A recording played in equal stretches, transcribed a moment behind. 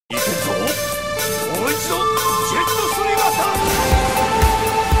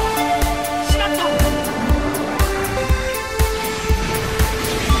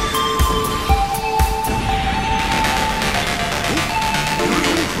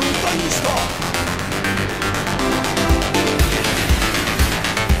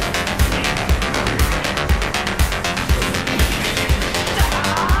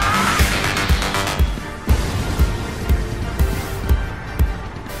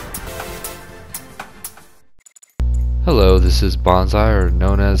Hello, this is Bonsai, or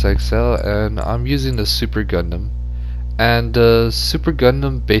known as XL, and I'm using the Super Gundam. And Super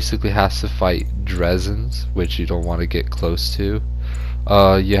Gundam basically has to fight Dresens, which you don't want to get close to.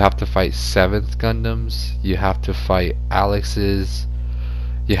 You have to fight 7th Gundams, you have to fight Alex's,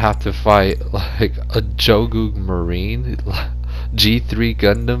 you have to fight like a Jogu Marine, G3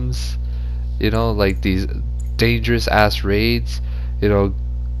 Gundams, like these dangerous ass raids, you know,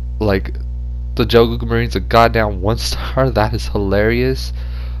 like the Jogo Marine's a goddamn 1-star. That is hilarious.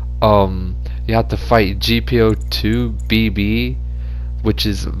 You have to fight GBO2 BB, which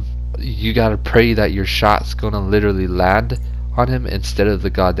is you gotta pray that your shot's gonna literally land on him instead of the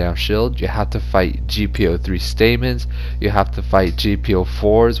goddamn shield. You have to fight GBO3 Stamens. You have to fight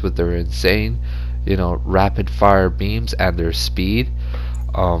GBO4s with their insane, rapid fire beams and their speed.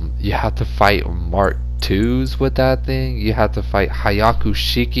 You have to fight Mark 2s with that thing. You have to fight Hayaku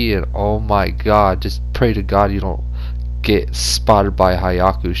Shiki, and oh my god, just pray to god you don't get spotted by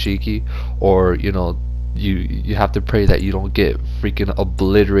Hayaku Shiki, or you have to pray that you don't get freaking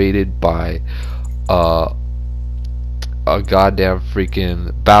obliterated by a goddamn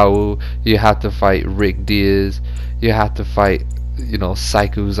freaking Bao. You have to fight Rick Diaz. You have to fight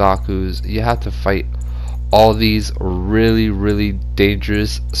Saiku Zaku's. You have to fight all these really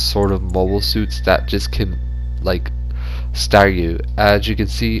dangerous sort of mobile suits that just can like stagger you. As you can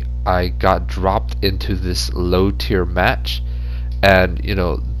see, I got dropped into this low tier match, and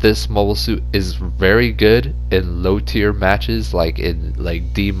this mobile suit is very good in low tier matches, like in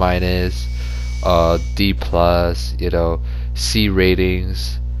like D minus, D plus, C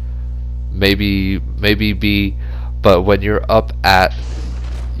ratings, maybe B. But when you're up at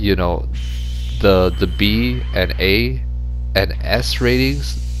the B and A and S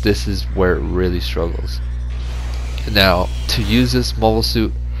ratings, this is where it really struggles. Now, to use this mobile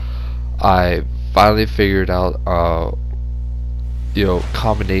suit, I finally figured out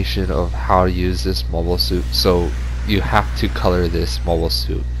combination of how to use this mobile suit. So you have to color this mobile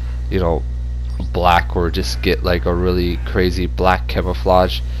suit black, or just get like a really crazy black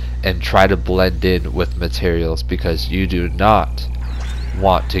camouflage and try to blend in with materials, because you do not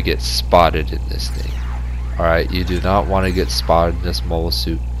want to get spotted in this thing. Alright, you do not want to get spotted in this mobile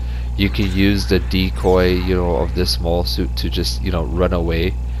suit. You can use the decoy of this mobile suit to just run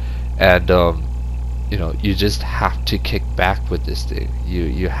away, and you just have to kick back with this thing.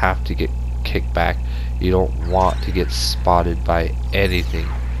 You have to get kicked back. You don't want to get spotted by anything.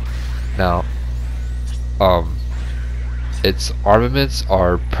 Now its armaments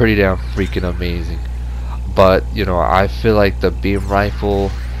are pretty damn freaking amazing, but I feel like the beam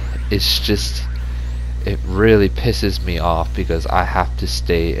rifle is just, it really pisses me off because I have to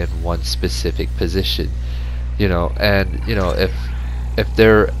stay in one specific position, and if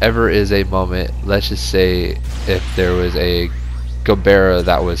there ever is a moment, let's just say if there was a Gabera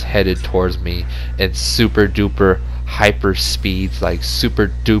that was headed towards me in super duper hyper speeds, like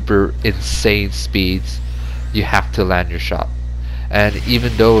super duper insane speeds, you have to land your shot. And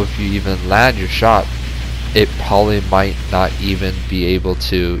even though if you even land your shot, it probably might not even be able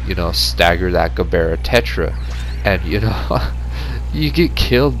to stagger that Gabera Tetra, and you get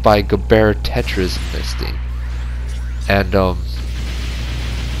killed by Gabera Tetras in this thing. And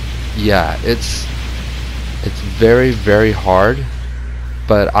yeah, it's very hard,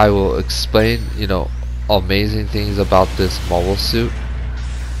 but I will explain amazing things about this mobile suit,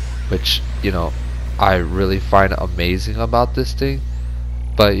 which I really find amazing about this thing.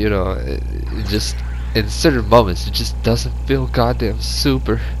 But it just, in certain moments, it just doesn't feel goddamn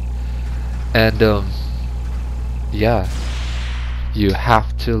super. And yeah, you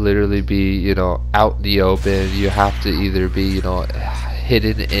have to literally be out in the open. You have to either be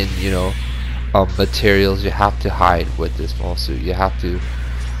hidden in materials. You have to hide with this mobile suit. You have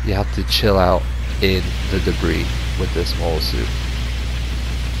to chill out in the debris with this mobile suit.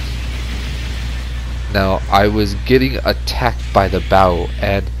 Now, I was getting attacked by the Bao,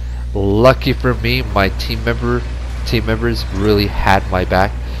 and lucky for me, my team members really had my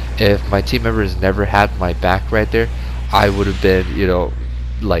back. If my team members never had my back right there, I would have been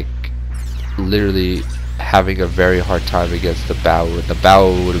like literally having a very hard time against the Bao, and the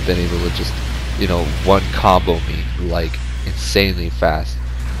Bao would have been able to just one combo me like insanely fast.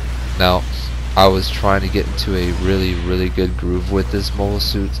 Now, I was trying to get into a really good groove with this mobile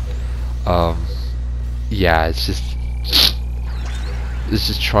suit. Yeah, it's just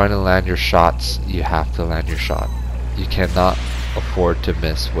trying to land your shots. You have to land your shot. You cannot afford to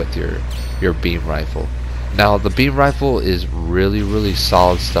miss with your beam rifle. Now, the beam rifle is really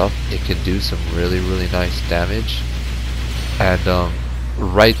solid stuff. It can do some really nice damage, and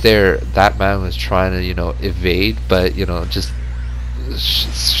right there, that man was trying to, evade, but, just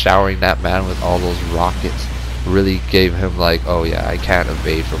showering that man with all those rockets really gave him like, oh yeah, I can't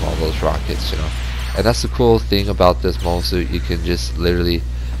evade from all those rockets. And that's the cool thing about this mobile suit. You can just literally,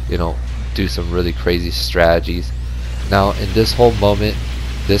 you know, do some really crazy strategies. Now, in this whole moment,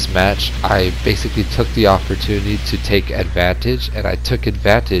 this match, I basically took the opportunity to take advantage, and I took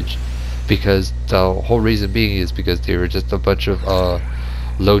advantage because the whole reason being is because they were just a bunch of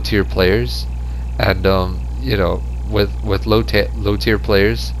low tier players, and with low tier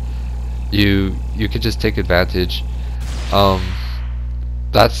players, you could just take advantage. Um,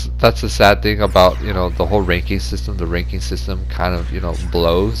 that's the sad thing about the whole ranking system. The ranking system kind of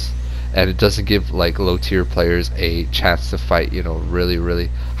blows, and it doesn't give like low tier players a chance to fight really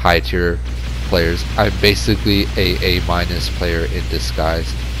high tier players. I'm basically a minus player in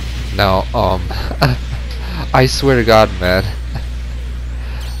disguise. Now I swear to God, man,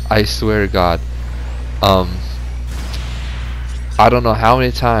 I swear to God, I don't know how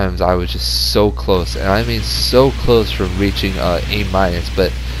many times I was just so close, and I mean so close from reaching A minus,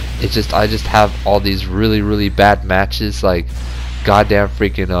 but I just have all these really bad matches, like goddamn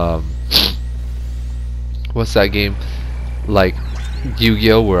freaking what's that game, like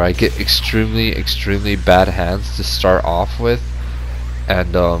Yu-Gi-Oh, where I get extremely bad hands to start off with,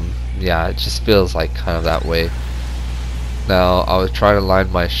 and yeah, it just feels like kind of that way. Now I was trying to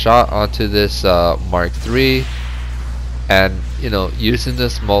line my shot onto this Mark III, and using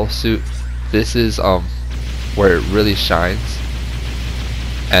this mole suit, this is where it really shines.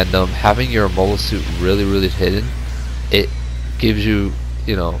 And having your mole suit really hidden, it gives you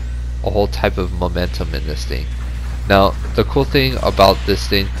a whole type of momentum in this thing. Now the cool thing about this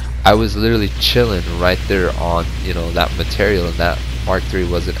thing, I was literally chilling right there on that material, and that Mark III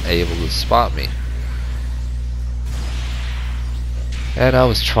wasn't able to spot me. And I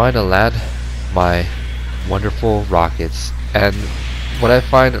was trying to land my wonderful rockets, and what I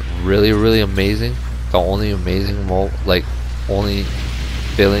find really amazing, the only amazing only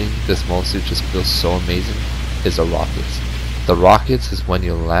feeling this mole suit just feels so amazing, is the rockets. The rockets is when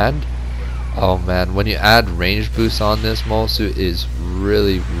you land. Oh man, when you add range boost on this mole suit, is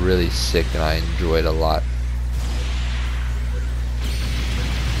really sick, and I enjoy it a lot.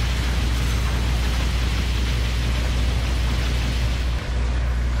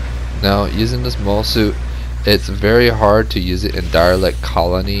 Now, using this mole suit, it's very hard to use it in Dialect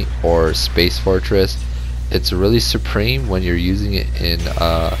Colony or Space Fortress. It's really supreme when you're using it in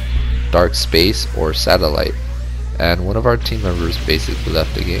Dark Space or Satellite. And one of our team members basically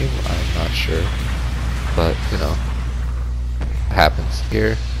left the game. I'm not sure, but it happens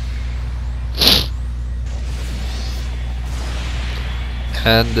here.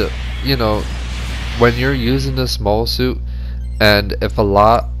 And when you're using this mole suit, and if a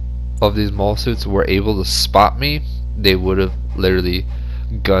lot of these mole suits were able to spot me, they would have literally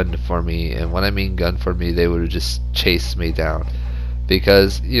gunned for me. And when I mean gun for me, they would have just chased me down,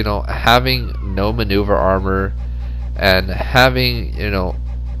 because having no maneuver armor and having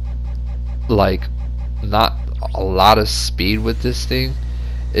like not a lot of speed with this thing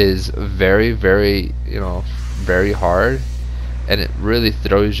is very very hard, and it really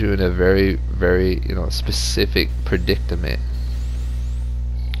throws you in a very specific predicament.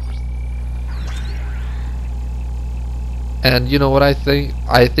 And what I think?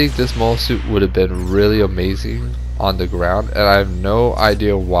 I think this mole suit would have been really amazing on the ground, and I have no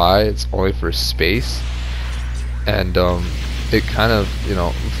idea why it's only for space. And it kind of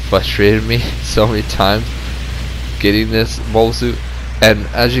frustrated me so many times getting this mole suit. And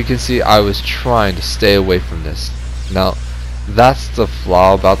as you can see, I was trying to stay away from this. Now that's the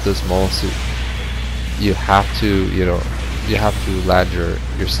flaw about this mole suit. You have to land your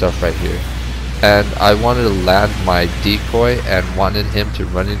stuff right here. And I wanted to land my decoy and wanted him to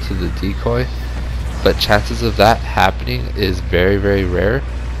run into the decoy, but chances of that happening is very rare.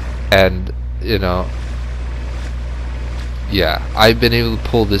 And yeah, I've been able to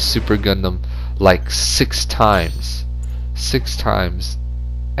pull this Super Gundam like 6 times,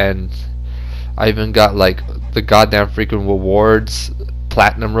 and I even got like the goddamn freaking rewards,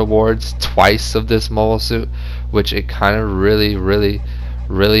 platinum rewards, twice of this mole suit, which it kind of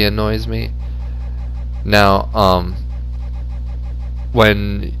really annoys me. Now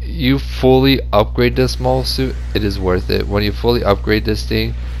when you fully upgrade this mole suit, it is worth it. When you fully upgrade this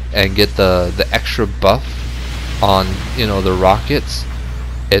thing and get the extra buff on the rockets,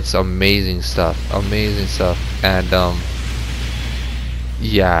 it's amazing stuff, and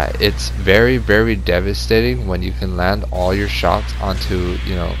yeah, it's very devastating when you can land all your shots onto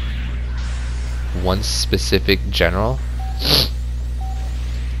one specific general.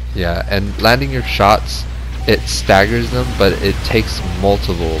 Yeah, and landing your shots, it staggers them, but it takes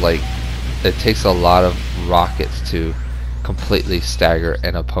multiple, like, it takes a lot of rockets to completely stagger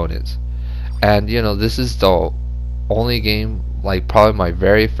an opponent. And you know, this is the only game, like probably my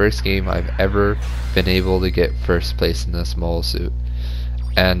very first game I've ever been able to get first place in this mobile suit.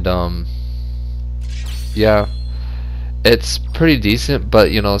 And yeah, it's pretty decent,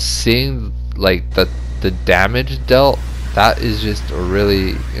 but you know, seeing like the damage dealt, that is just a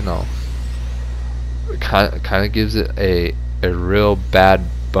really, you know, kind of gives it a real bad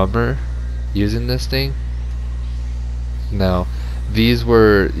bummer using this thing. Now, these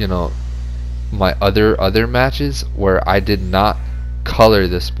were, you know, my other matches where I did not color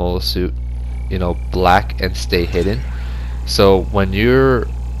this mobile suit, you know, black and stay hidden. So when you're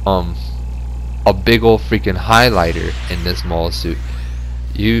a big old freaking highlighter in this mobile suit,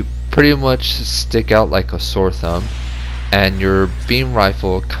 you pretty much stick out like a sore thumb, and your beam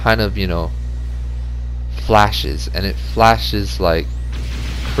rifle kind of, you know, flashes, and it flashes like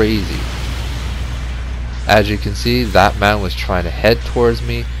crazy. As you can see, that man was trying to head towards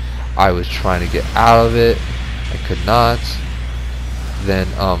me. I was trying to get out of it. I could not. Then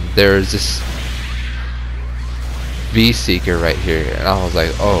there's this V-Seeker right here, and I was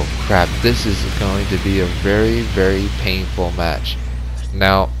like, oh crap, this is going to be a very, very painful match.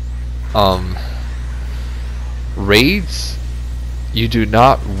 Now, raids, you do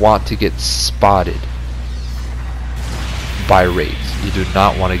not want to get spotted by raids. You do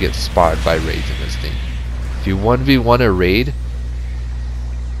not want to get spotted by raids in this thing. If you 1v1 a raid,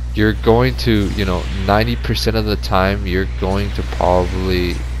 you're going to, you know, 90% of the time you're going to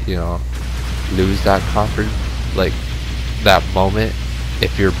probably, you know, lose that confidence, like that moment,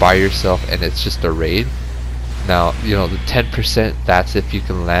 if you're by yourself and it's just a raid. Now, you know, the 10%, that's if you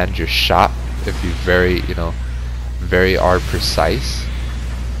can land your shot, if you very, you know, very are precise.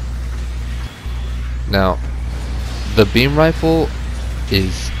 Now, the beam rifle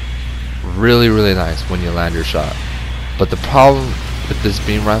is really, really nice when you land your shot, but the problem with this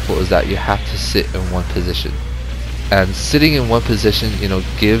beam rifle is that you have to sit in one position, and sitting in one position, you know,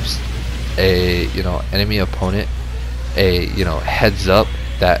 gives a, you know, enemy opponent a, you know, heads up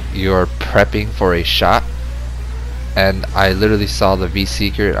that you're prepping for a shot. And I literally saw the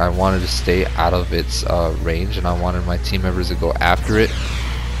V-Seeker, and I wanted to stay out of its range, and I wanted my team members to go after it,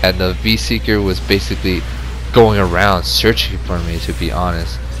 and the V-Seeker was basically going around searching for me, to be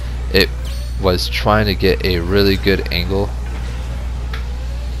honest. It was trying to get a really good angle.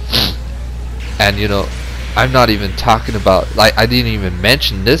 And you know, I'm not even talking about, like, I didn't even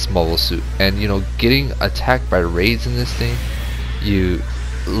mention this mobile suit. And you know, getting attacked by raids in this thing, you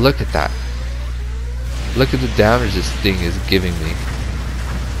look at that. Look at the damage this thing is giving me.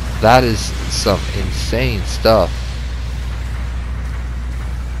 That is some insane stuff.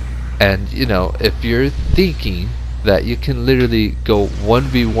 And you know, if you're thinking that you can literally go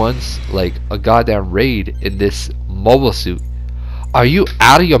 1v1s like a goddamn raid in this mobile suit, are you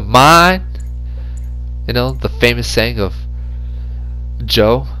out of your mind? You know, the famous saying of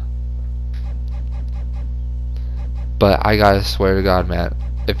Joe. But I gotta swear to God, man,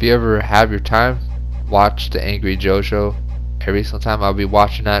 if you ever have your time, watch the Angry Joe show. Every single time I'll be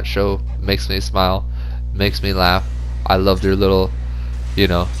watching that show, makes me smile, makes me laugh. I love their little, you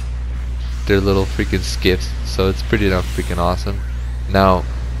know, their little freaking skips, so it's pretty damn freaking awesome. Now,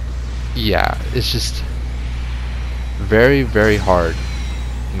 yeah, it's just very, very hard.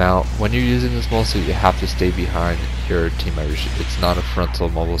 Now, when you're using this mobile suit, you have to stay behind your team members. It's not a frontal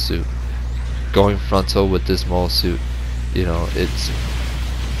mobile suit. Going frontal with this mobile suit, you know, it's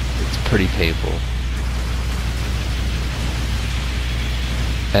pretty painful.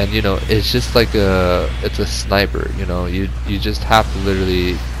 And you know, it's just like it's a sniper. You know, you just have to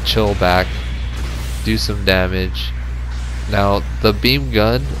literally chill back, do some damage. Now, the beam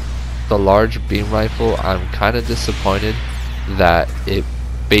gun, the large beam rifle, I'm kind of disappointed that it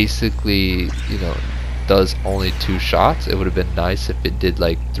basically, you know, does only 2 shots. It would have been nice if it did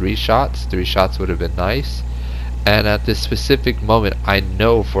like 3 shots. 3 shots would have been nice. And at this specific moment, I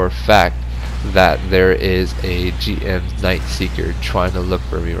know for a fact that there is a GM Night Seeker trying to look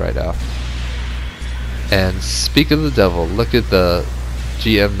for me right now. And speak of the devil, look at the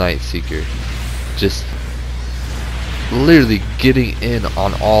GM Night Seeker just literally getting in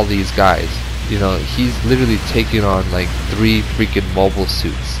on all these guys. You know, he's literally taking on like 3 freaking mobile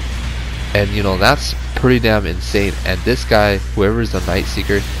suits, and you know, that's pretty damn insane. And this guy, whoever's the Night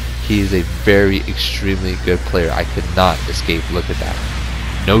Seeker, he is a very extremely good player. I could not escape. Look at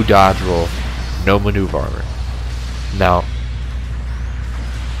that, no dodge roll, no maneuver armor. Now,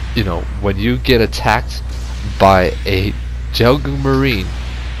 you know, when you get attacked by a Jungle Marine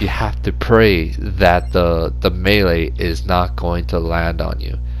you have to pray that the melee is not going to land on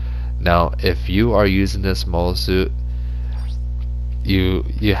you. Now, if you are using this mole suit, you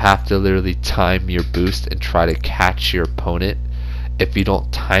have to literally time your boost and try to catch your opponent. If you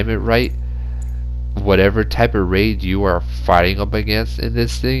don't time it right, whatever type of raid you are fighting up against in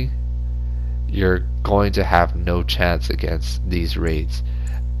this thing, you're going to have no chance against these raids.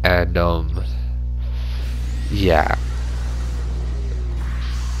 And yeah,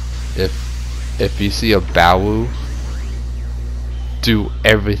 if you see a Bawu, do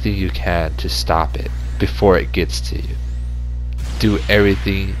everything you can to stop it before it gets to you. Do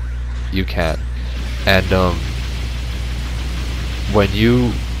everything you can. And when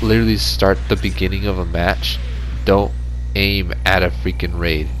you literally start the beginning of a match, don't aim at a freaking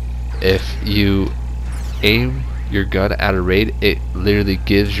raid. If you aim your gun at a raid, it literally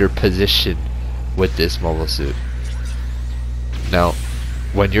gives your position with this mobile suit. Now,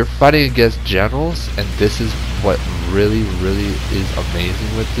 when you're fighting against generals, and this is what really is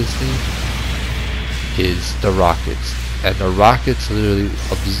amazing with this thing, is the rockets. And the rockets literally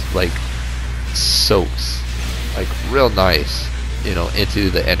like soaks like real nice, you know, into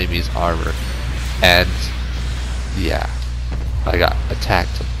the enemy's armor. And yeah, I got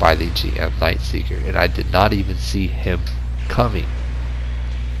attacked by the GM Nightseeker, and I did not even see him coming.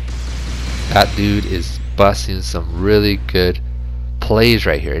 That dude is busting some really good plays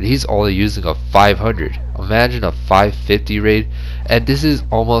right here, and he's only using a 500. Imagine a 550 raid, and this is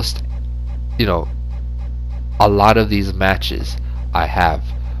almost, you know, a lot of these matches I have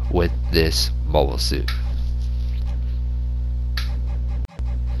with this mobile suit.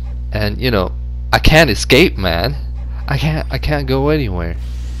 And you know, I can't escape, man. I can't go anywhere,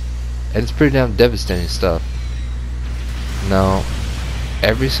 and it's pretty damn devastating stuff. Now,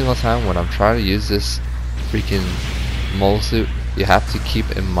 every single time when I'm trying to use this freaking mole suit, you have to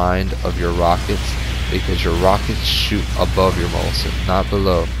keep in mind of your rockets, because your rockets shoot above your mole suit, not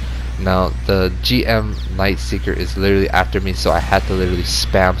below. Now, the GM Nightseeker is literally after me, so I had to literally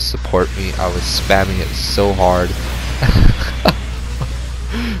spam support me. I was spamming it so hard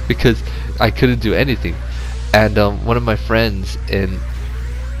because I couldn't do anything. And one of my friends in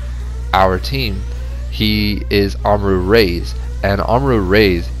our team, he is Amaru Rays, and Amaru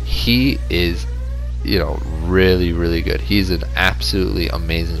Rays, he is, you know, really good. He's an absolutely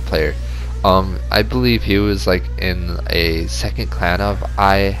amazing player. I believe he was like in a second clan of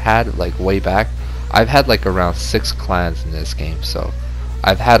I had like way back. I've had like around 6 clans in this game, so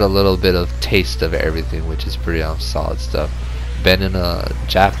I've had a little bit of taste of everything, which is pretty solid stuff. Been in a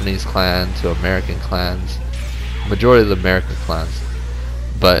Japanese clan to American clans, majority of the American clans,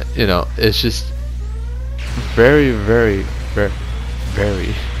 but you know, it's just very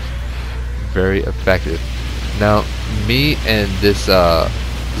effective. Now, me and this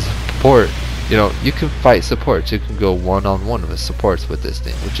support, you know, you can fight supports. You can go one-on-one with supports with this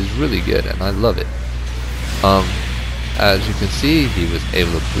thing, which is really good, and I love it. As you can see, he was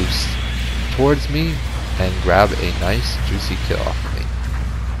able to boost towards me and grab a nice juicy kill off of me.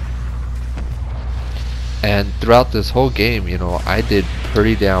 And throughout this whole game, you know, I did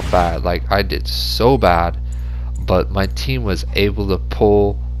pretty damn bad. Like, I did so bad, but my team was able to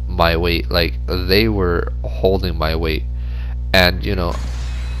pull my weight. Like, they were holding my weight, and you know,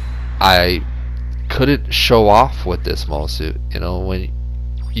 I couldn't show off with this mole suit. You know, when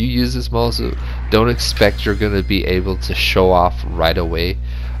you use this mole suit, don't expect you're gonna be able to show off right away.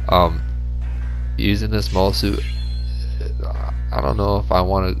 Using this mole suit, I don't know if I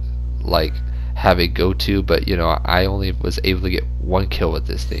want to like have a go-to, but you know, I only was able to get 1 kill with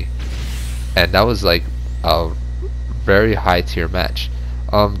this thing, and that was like a very high tier match.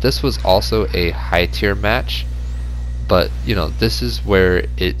 This was also a high tier match, but you know, this is where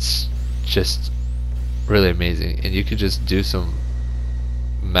it's just really amazing, and you can just do some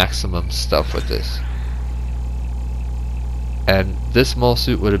maximum stuff with this. And this mole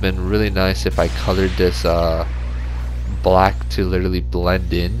suit would have been really nice if I colored this black to literally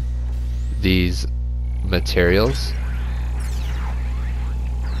blend in these materials.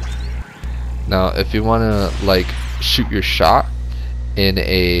 Now, if you want to like shoot your shot in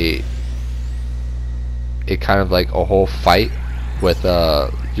a kind of like a whole fight with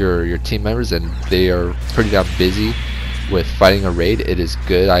your team members, and they are pretty damn busy with fighting a raid, it is a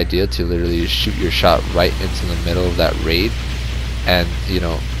good idea to literally shoot your shot right into the middle of that raid, and you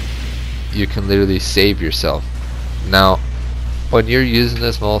know, you can literally save yourself. Now, when you're using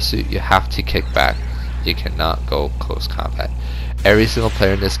this mole suit, you have to kick back. You cannot go close combat. Every single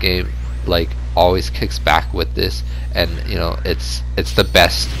player in this game like always kicks back with this, and you know, it's the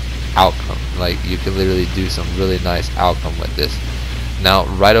best outcome. Like, you can literally do some really nice outcome with this. Now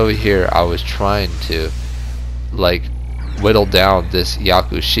right over here I was trying to like whittle down this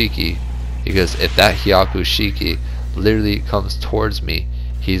Hyakushiki, because if that Hyakushiki literally comes towards me,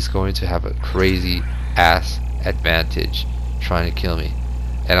 he's going to have a crazy ass advantage trying to kill me.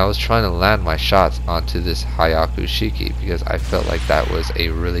 And I was trying to land my shots onto this Hyakushiki because I felt like that was a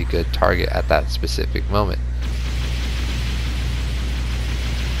really good target at that specific moment.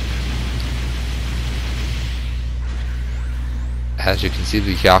 As you can see,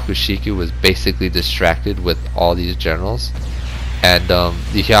 the Hyakushiki was basically distracted with all these generals, and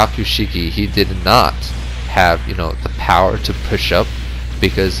the Hyakushiki, he did not have, you know, the power to push up,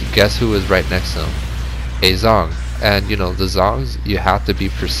 because guess who was right next to him? A Zong. And you know, the Zongs, you have to be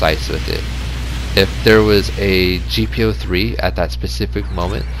precise with it. If there was a GBO3 at that specific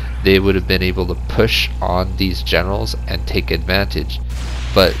moment, they would have been able to push on these generals and take advantage.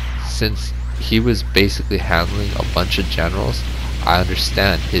 But since he was basically handling a bunch of generals, I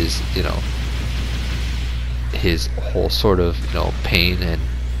understand his, you know, his whole sort of, you know, pain and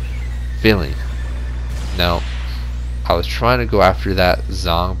feeling. Now, I was trying to go after that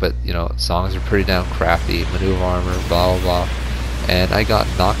Zong, but you know, Zongs are pretty damn crafty, maneuver armor, blah blah blah, and I got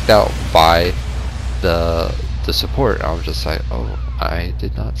knocked out by the support. I was just like, oh, I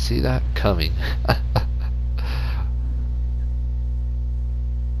did not see that coming.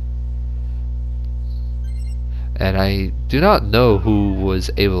 And I do not know who was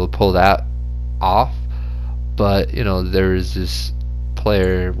able to pull that off, but you know, there is this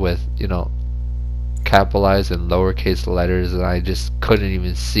player with, you know, capitalized and lowercase letters, and I just couldn't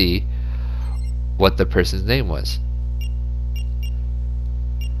even see what the person's name was.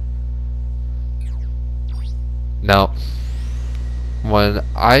 Now, when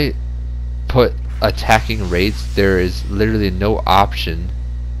I put attacking raids, there is literally no option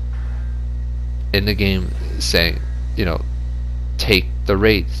in the game saying, you know, take the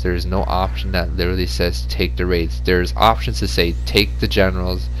raids. There's no option that literally says take the raids. There's options to say take the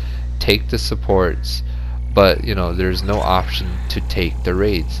generals, take the supports, but you know, there's no option to take the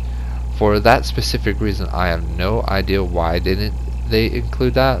raids. For that specific reason, I have no idea why didn't they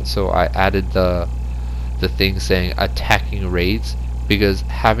include that. So I added the thing saying attacking raids, because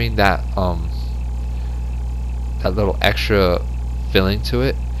having that that little extra feeling to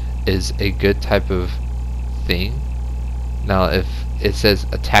it is a good type of thing. Now if it says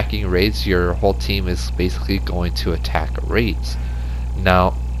attacking raids, your whole team is basically going to attack raids.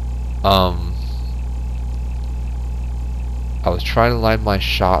 Now I was trying to line my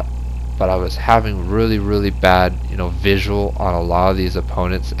shot, but I was having really bad, you know, visual on a lot of these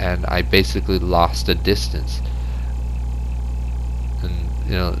opponents, and I basically lost the distance. And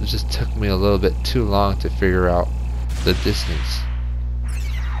you know, it just took me a little bit too long to figure out the distance.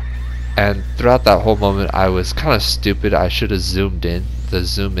 And throughout that whole moment, I was kind of stupid. I should have zoomed in. The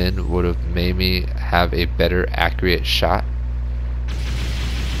zoom in would have made me have a better accurate shot.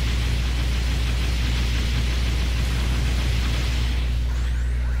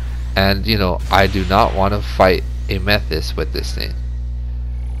 And you know, I do not want to fight a Methis with this thing.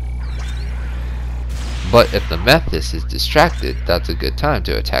 But if the Methis is distracted, that's a good time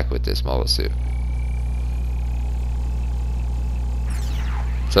to attack with this mobile suit.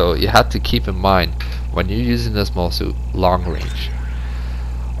 So you have to keep in mind when you're using this mobile suit long range.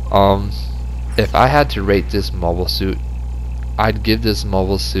 If I had to rate this mobile suit, I'd give this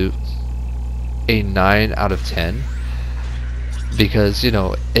mobile suit a 9 out of 10. Because you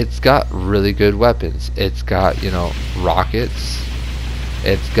know, it's got really good weapons. It's got, you know, rockets,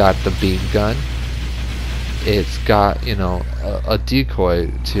 it's got the beam gun, it's got, you know, a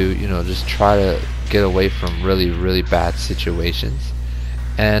decoy to, you know, just try to get away from really bad situations,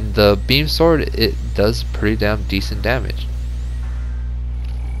 and the beam sword, it does pretty damn decent damage.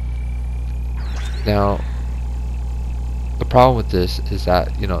 Now the problem with this is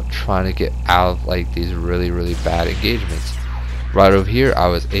that, you know, trying to get out of like these really bad engagements. Right over here, I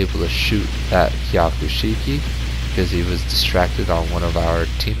was able to shoot that Hyakushiki because he was distracted on one of our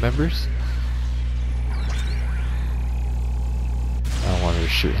team members. I wanted to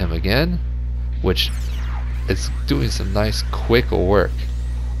shoot him again, which is doing some nice quick work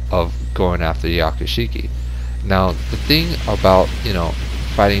of going after the Hyakushiki. Now, the thing about, you know,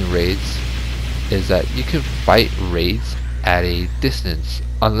 fighting raids is that you can fight raids at a distance,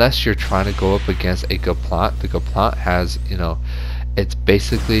 unless you're trying to go up against a Gaplant. The Gaplant has, you know, it's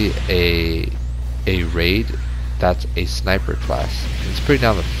basically a raid that's a sniper class. It's pretty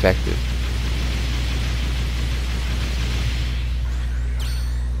damn effective.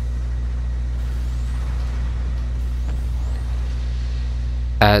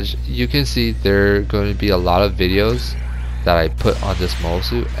 As you can see, there are going to be a lot of videos that I put on this mobile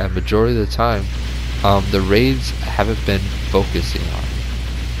suit, and majority of the time the raids haven't been focusing on me.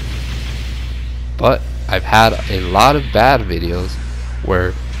 But I've had a lot of bad videos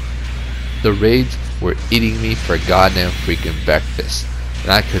where the raids were eating me for goddamn freaking breakfast,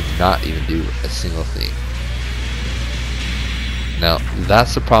 and I could not even do a single thing. Now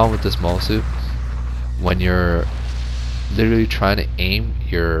that's the problem with this mobile suit. When you're literally trying to aim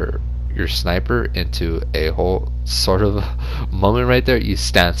your sniper into a whole sort of moment right there, you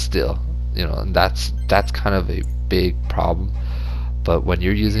stand still, you know, and that's kind of a big problem. But when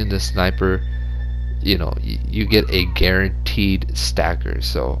you're using the sniper, you know, you get a guaranteed stagger.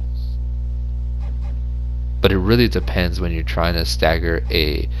 So, but it really depends. When you're trying to stagger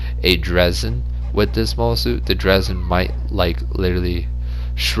a Dresden with this mobile suit, the Dresden might like literally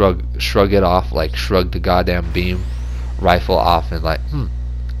shrug it off, like shrug the goddamn beam rifle off and like,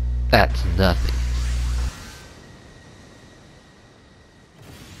 that's nothing.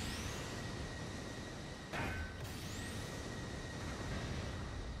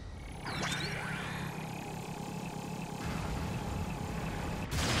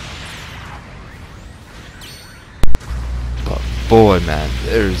 But boy, man,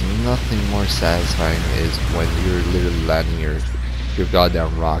 there's nothing more satisfying is when you're literally landing your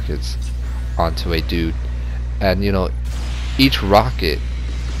goddamn rockets onto a dude, and you know, each rocket,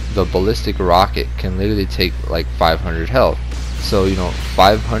 the ballistic rocket, can literally take like 500 health. So you know,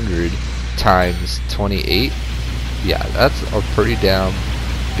 500 times 28, yeah, that's a pretty damn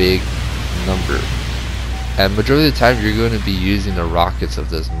big number. And majority of the time you're going to be using the rockets of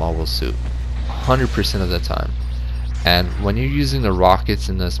this mobile suit 100% of the time. And when you're using the rockets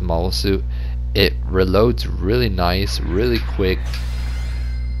in this mobile suit, it reloads really nice, really quick.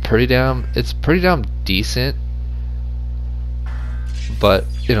 It's pretty damn decent. But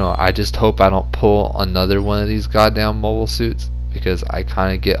you know, I just hope I don't pull another one of these goddamn mobile suits, because I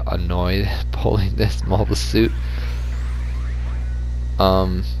kind of get annoyed pulling this mobile suit.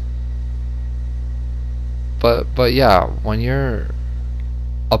 But yeah, when you're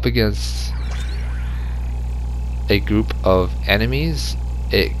up against a group of enemies,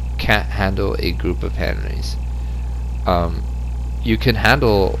 it can't handle a group of enemies. You can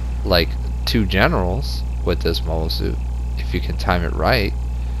handle like 2 generals with this mobile suit if you can time it right.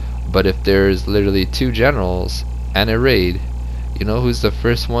 But if there's literally 2 generals and a raid, you know who's the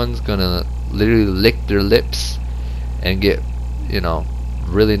first one's gonna literally lick their lips and get, you know,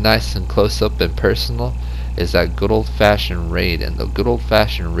 really nice and close up and personal? Is that good old fashioned raid. And the good old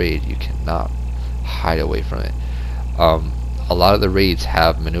fashioned raid, you cannot hide away from it. A lot of the raids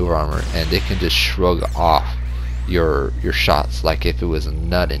have maneuver armor, and they can just shrug off your shots like if it was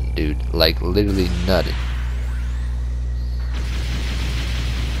nutting, dude, like literally nutting.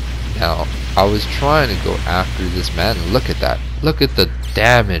 Now I was trying to go after this man, and look at that, look at the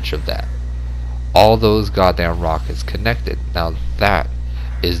damage of that. All those goddamn rockets connected. Now that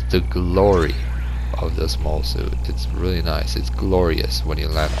is the glory of this mobile suit. It's really nice, it's glorious when you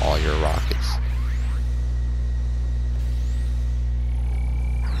land all your rockets.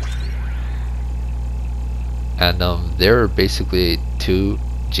 And there are basically 2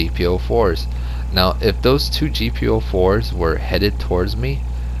 GBO4s. Now if those 2 GBO4s were headed towards me,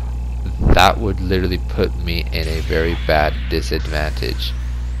 that would literally put me in a very bad disadvantage.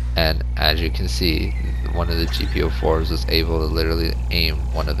 And as you can see, one of the GBO4s was able to literally aim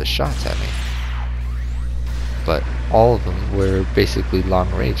one of the shots at me. But all of them were basically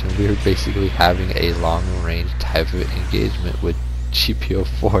long range, and we were basically having a long range type of engagement with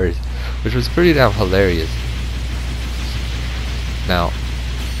GBO4s, which was pretty damn hilarious. Now,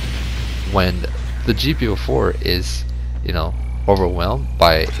 when the GBO4 is, you know, overwhelmed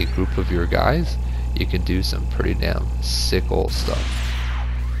by a group of your guys, you can do some pretty damn sick old stuff.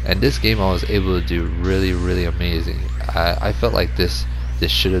 And this game I was able to do really amazing. I felt like this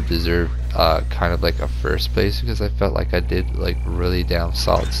should have deserved kind of like a first place, because I felt like I did like really damn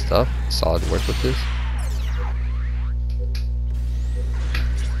solid stuff, solid work with this.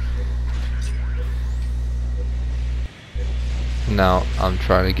 Now I'm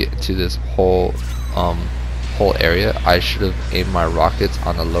trying to get into this whole area. I should have aimed my rockets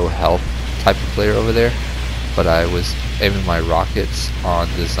on a low health type of player over there, but I was aiming my rockets on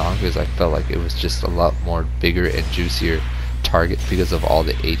the zombie because I felt like it was just a lot more bigger and juicier target because of all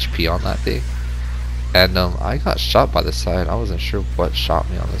the HP on that thing. And I got shot by the side. I wasn't sure what shot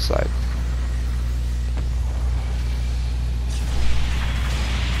me on the side.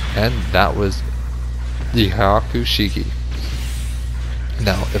 And that was the Hakushiki.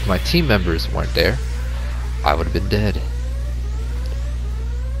 Now, if my team members weren't there, I would have been dead.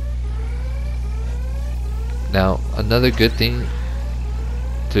 Now another good thing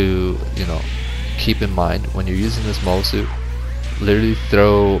to keep in mind when you're using this mole suit, literally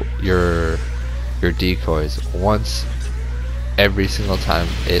throw your decoys once every single time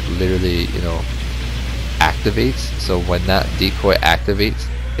it literally activates. So when that decoy activates,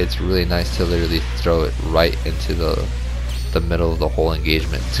 it's really nice to literally throw it right into the middle of the whole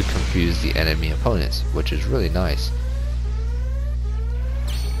engagement to confuse the enemy opponents, which is really nice.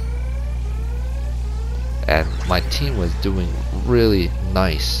 And my team was doing really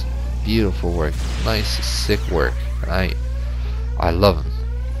nice, beautiful work, nice, sick work, and I love them.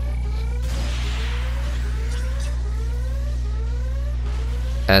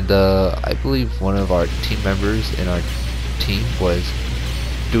 And I believe one of our team members in our team was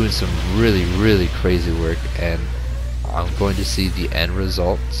doing some really crazy work, and I'm going to see the end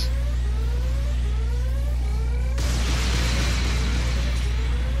results.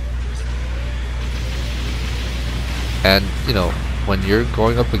 And when you're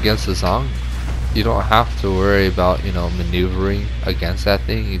going up against the song, you don't have to worry about maneuvering against that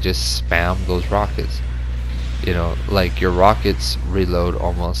thing. You just spam those rockets. Like your rockets reload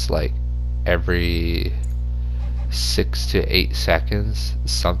almost like every 6 to 8 seconds,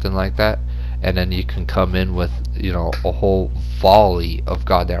 something like that, and then you can come in with a whole volley of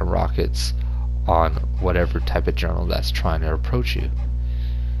goddamn rockets on whatever type of general that's trying to approach you.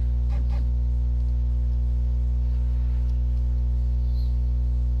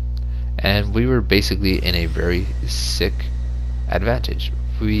 And we were basically in a very sick advantage.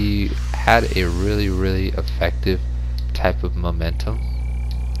 We had a really effective type of momentum,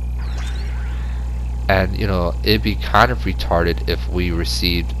 and it'd be kind of retarded if we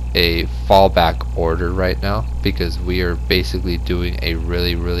received a fallback order right now, because we are basically doing a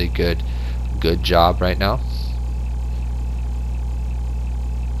really good job right now.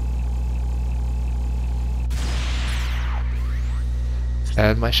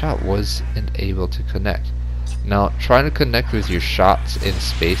 And my shot wasn't able to connect. Now, trying to connect with your shots in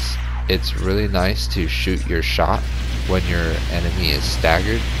space, it's really nice to shoot your shot when your enemy is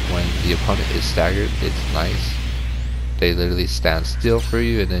staggered. When the opponent is staggered, it's nice. They literally stand still for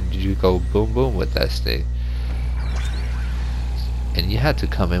you, and then you go boom boom with that thing. And you had to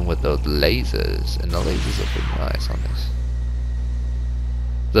come in with those lasers, and the lasers are pretty nice on this.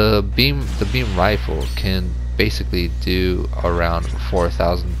 The beam rifle can basically do around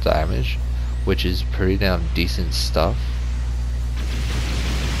 4,000 damage, which is pretty damn decent stuff.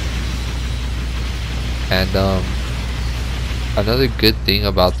 And another good thing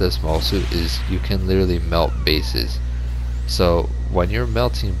about this mole suit is you can literally melt bases. So when you're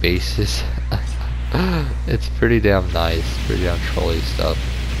melting bases, it's pretty damn nice, pretty damn trolly stuff.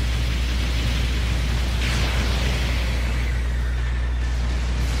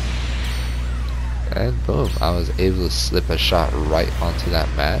 And boom, I was able to slip a shot right onto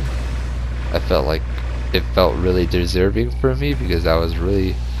that man. I felt like it felt really deserving for me, because that was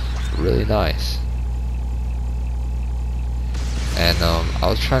really nice. And I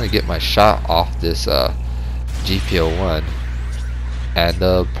was trying to get my shot off this GBO2, and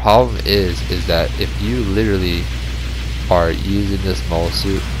the problem is that if you literally are using this mole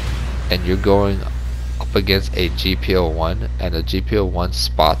suit and you're going up against a GBO2 and the GBO2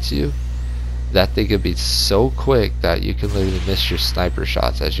 spots you, that thing could be so quick that you can literally miss your sniper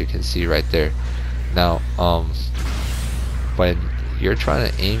shots, as you can see right there. Now when you're trying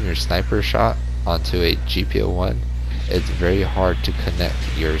to aim your sniper shot onto a GBO2, it's very hard to connect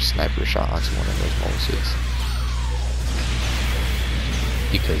your sniper shot onto one of those mole suits,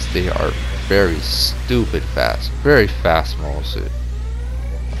 because they are very stupid fast, very fast mole suit.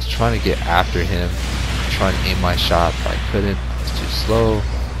 I was trying to get after him, trying to aim my shot, but I couldn't. It's too slow.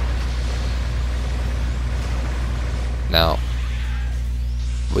 Now,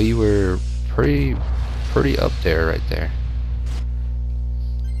 we were pretty up there right there.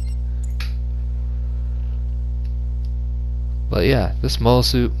 But yeah, this mole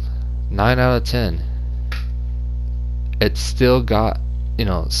suit, 9 out of 10. It's still got,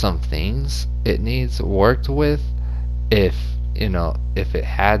 some things it needs worked with. If it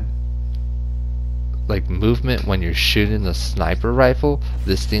had like movement when you're shooting the sniper rifle,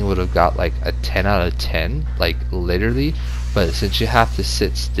 this thing would have got like a 10 out of 10, like literally. But since you have to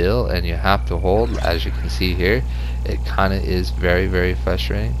sit still and you have to hold, as you can see here, it kind of is very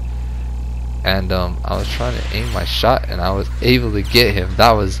frustrating. And I was trying to aim my shot and I was able to get him.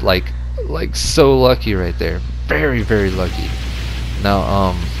 That was like so lucky right there, very lucky. Now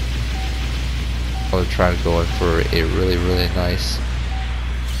I was trying to go in for a really nice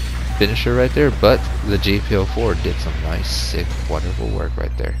finisher right there, but the GBO4 did some nice, sick, wonderful work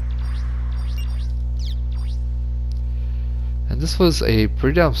right there. this was a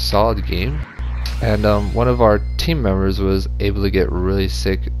pretty damn solid game, and one of our team members was able to get really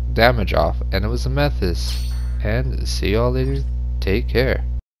sick damage off, and it was a Amethyst. And see y'all later. Take care.